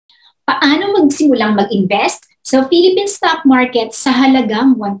Paano magsimulang mag-invest sa Philippine stock market sa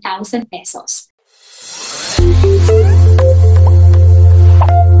halagang 1,000 pesos?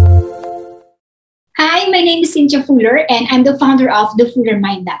 Hi, my name is Cynthia and I'm the founder of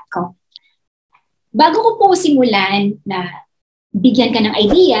thefullermind.com. Bago ko po simulan na bigyan ka ng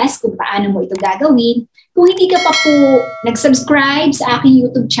ideas kung paano mo ito gagawin, kung hindi ka pa po nag-subscribe sa aking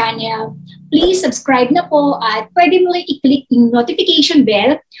YouTube channel, please subscribe na po at pwede mo rin i-click yung notification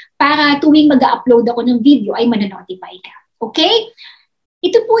bell para tuwing mag-upload ako ng video ay mananotify ka. Okay?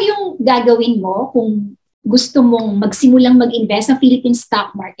 Ito po yung gagawin mo kung gusto mong magsimulang mag-invest sa Philippine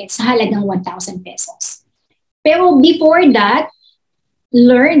stock market sa halagang 1,000 pesos. Pero before that,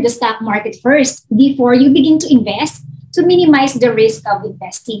 learn the stock market first before you begin to invest to minimize the risk of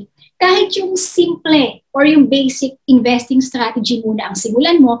investing. Kahit yung simple or yung basic investing strategy muna ang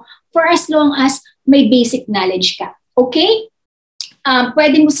simulan mo for as long as may basic knowledge ka. Okay?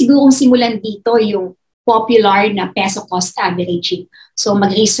 Pwede mo sigurong simulan dito yung popular na peso cost averaging. So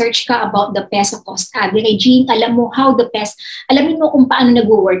mag-research ka about the peso cost averaging. Alam mo alamin mo kung paano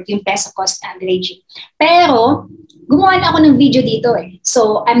nag-work yung peso cost averaging. Pero gumawa na ako ng video dito eh.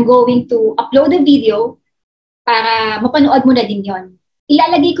 So I'm going to upload a video para mapanood mo na din yon.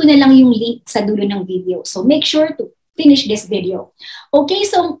 Ilalagay ko na lang yung link sa dulo ng video. So make sure to finish this video. Okay,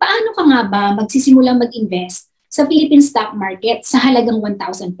 so paano ka nga ba magsisimulang mag-invest sa Philippine stock market sa halagang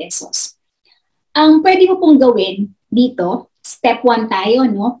 1,000 pesos? Ang pwede mo pong gawin dito, step 1 tayo,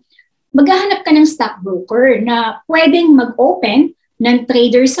 no? Maghahanap ka ng stockbroker na pwedeng mag-open ng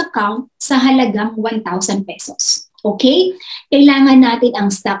trader's account sa halagang 1,000 pesos. Okay? Kailangan natin ang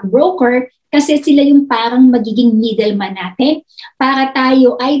stockbroker kasi sila yung parang magiging middleman natin para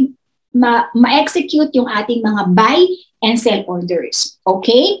tayo ay ma-execute yung ating mga buy and sell orders.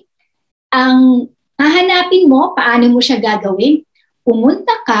 Okay? Ang hahanapin mo, paano mo siya gagawin?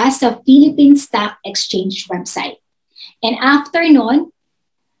 Pumunta ka sa Philippine Stock Exchange website. And after nun,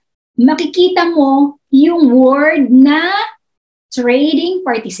 makikita mo yung word na trading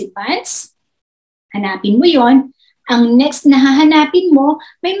participants. Hanapin mo yon. Ang next na hahanapin mo,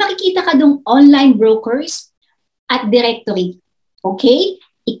 may makikita ka dong online brokers at directory. Okay?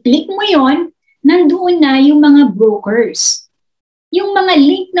 I-click mo yon, nandoon na yung mga brokers. Yung mga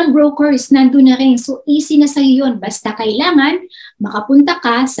link ng brokers, nandoon na rin. So, easy na sa'yo yun. Basta kailangan makapunta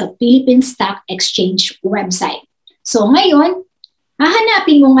ka sa Philippine Stock Exchange website. So, ngayon,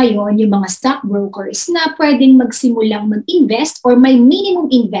 hahanapin mo ngayon yung mga stock brokers na pwedeng magsimulang mag-invest or may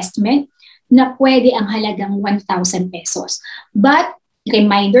minimum investment na pwede ang halagang 1,000 pesos. But,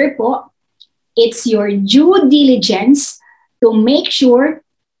 reminder po, it's your due diligence to make sure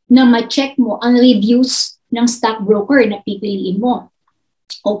na ma-check mo ang reviews ng stockbroker na pipiliin mo.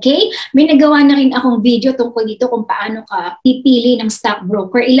 Okay? May nagawa na rin akong video tungkol dito kung paano ka pipili ng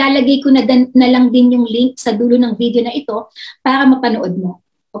stockbroker. Ilalagay ko na lang din yung link sa dulo ng video na ito para mapanood mo.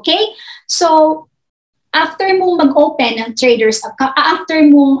 Okay? So, after mong mag-open ng trader's account, after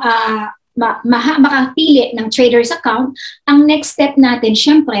mong makapili ng trader's account, ang next step natin,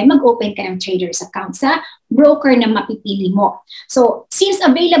 syempre, mag-open ka ng trader's account sa broker na mapipili mo. So, since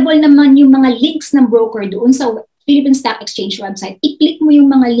available naman yung mga links ng broker doon sa Philippine Stock Exchange website, i-click mo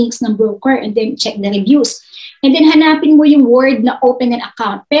yung mga links ng broker and then check the reviews. And then hanapin mo yung word na open an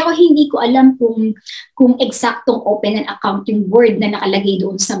account. Pero hindi ko alam kung eksaktong open an account yung word na nakalagay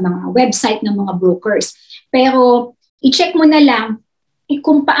doon sa mga website ng mga brokers. Pero i-check mo na lang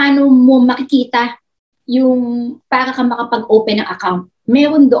kung paano mo makikita yung para ka makapag-open ng account.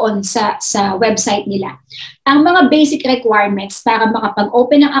 Meron doon sa website nila. Ang mga basic requirements para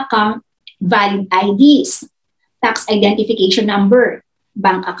makapag-open ng account, valid IDs, tax identification number,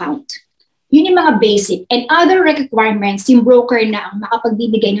 bank account. Yun yung mga basic. And other requirements, yung broker na ang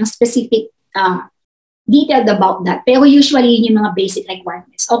makapagbibigay ng specific detailed about that. Pero usually, yun yung mga basic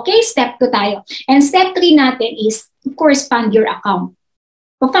requirements. Okay, step 2 tayo. And step 3 natin is, of course, fund your account.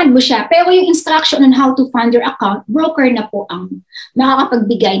 Pa-fund mo siya. Pero yung instruction on how to fund your account, broker na po ang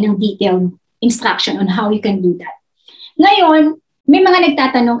nakakapagbigay ng detailed instruction on how you can do that. Ngayon, may mga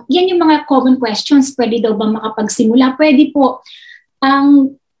nagtatanong, yan yung mga common questions, pwede daw ba makapagsimula? Pwede po.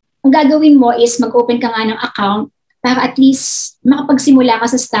 Ang gagawin mo is mag-open ka nga ng account para at least makapagsimula ka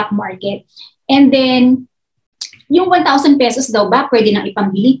sa stock market. And then, yung 1,000 pesos daw ba, pwede nang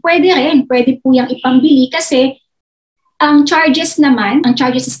ipambili? Pwede rin. Pwede po yung ipambili kasi ang charges naman, ang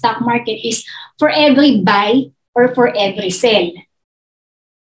charges sa stock market is for every buy or for every sell.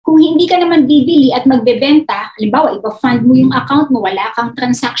 Kung hindi ka naman bibili at magbebenta, halimbawa, ipa-fund mo yung account mo, wala kang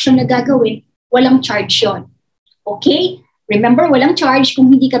transaction na gagawin, walang charge yun. Okay? Remember, walang charge kung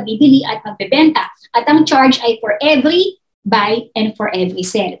hindi ka bibili at magbebenta. At ang charge ay for every buy and for every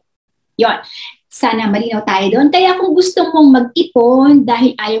sell. Yon. Sana malinaw tayo doon. Kaya kung gusto mong mag-ipon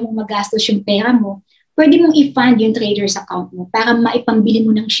dahil ayaw mong magastos yung pera mo, pwede mong i-fund yung trader's account mo para maipambili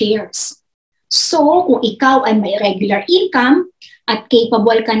mo ng shares. So, kung ikaw ay may regular income at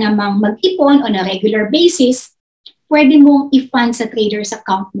capable ka namang mag-ipon on a regular basis, pwede mong i-fund sa trader's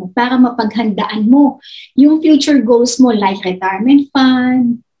account mo para mapaghandaan mo yung future goals mo like retirement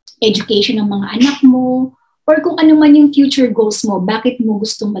fund, education ng mga anak mo, or kung ano man yung future goals mo, bakit mo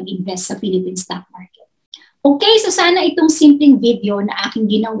gustong mag-invest sa Philippine stock market. Okay, so sana itong simpleng video na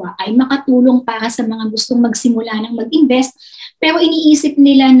aking ginawa ay makatulong para sa mga gustong magsimula ng mag-invest, pero iniisip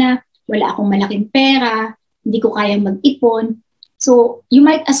nila na wala akong malaking pera, hindi ko kayang mag-ipon. So you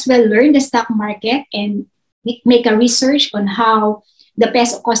might as well learn the stock market and make a research on how the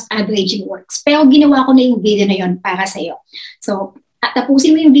peso cost averaging works. Pero ginawa ko na yung video na yon para sa iyo. So,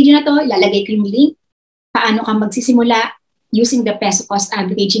 tapusin mo yung video na to, ilalagay ko yung link, paano ka magsisimula using the peso cost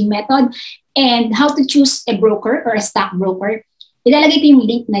averaging method, and how to choose a broker or a stock broker. Ilalagay ko yung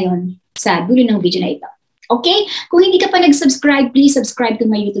link na yon sa dulo ng video na ito. Okay? Kung hindi ka pa nag-subscribe, please subscribe to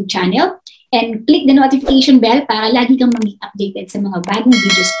my YouTube channel and click the notification bell para lagi kang maging updated sa mga bagong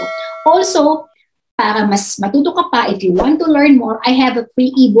videos ko. Also, para mas matuto ka pa, if you want to learn more, I have a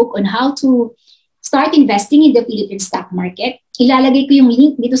free ebook on how to start investing in the Philippine stock market. Ilalagay ko yung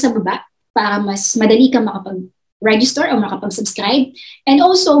link dito sa baba para mas madali ka makapag-register o makapag-subscribe. And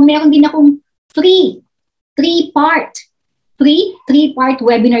also, meron din akong free three-part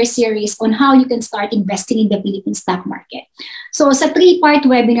webinar series on how you can start investing in the Philippine stock market. So sa three-part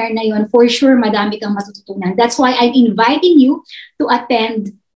webinar na yon, for sure, madami kang matututunan. That's why I'm inviting you to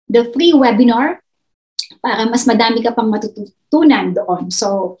attend the free webinar para mas madami ka pang matututunan doon.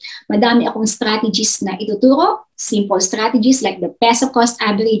 So, madami akong strategies na ituturo, simple strategies like the peso cost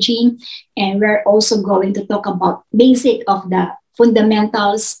averaging, and we're also going to talk about basic of the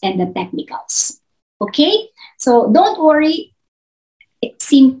fundamentals and the technicals. Okay? So, don't worry.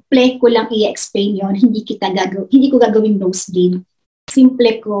 Simple ko lang i-explain yon. Hindi ko gagawin nosebleed.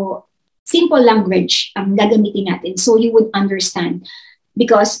 Simple language ang gagamitin natin so you would understand.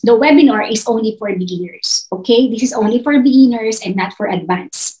 Because the webinar is only for beginners, okay? This is only for beginners and not for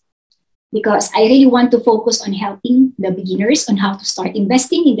advanced. Because I really want to focus on helping the beginners on how to start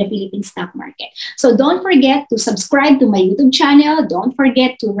investing in the Philippine stock market. So don't forget to subscribe to my YouTube channel. Don't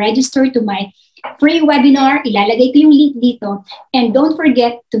forget to register to my free webinar. Ilalagay ko yung link dito. And don't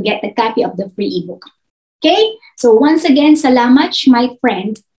forget to get a copy of the free ebook. Okay? So once again, salamat, my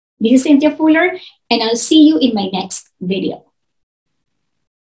friend. This is Cynthia Fuller, and I'll see you in my next video.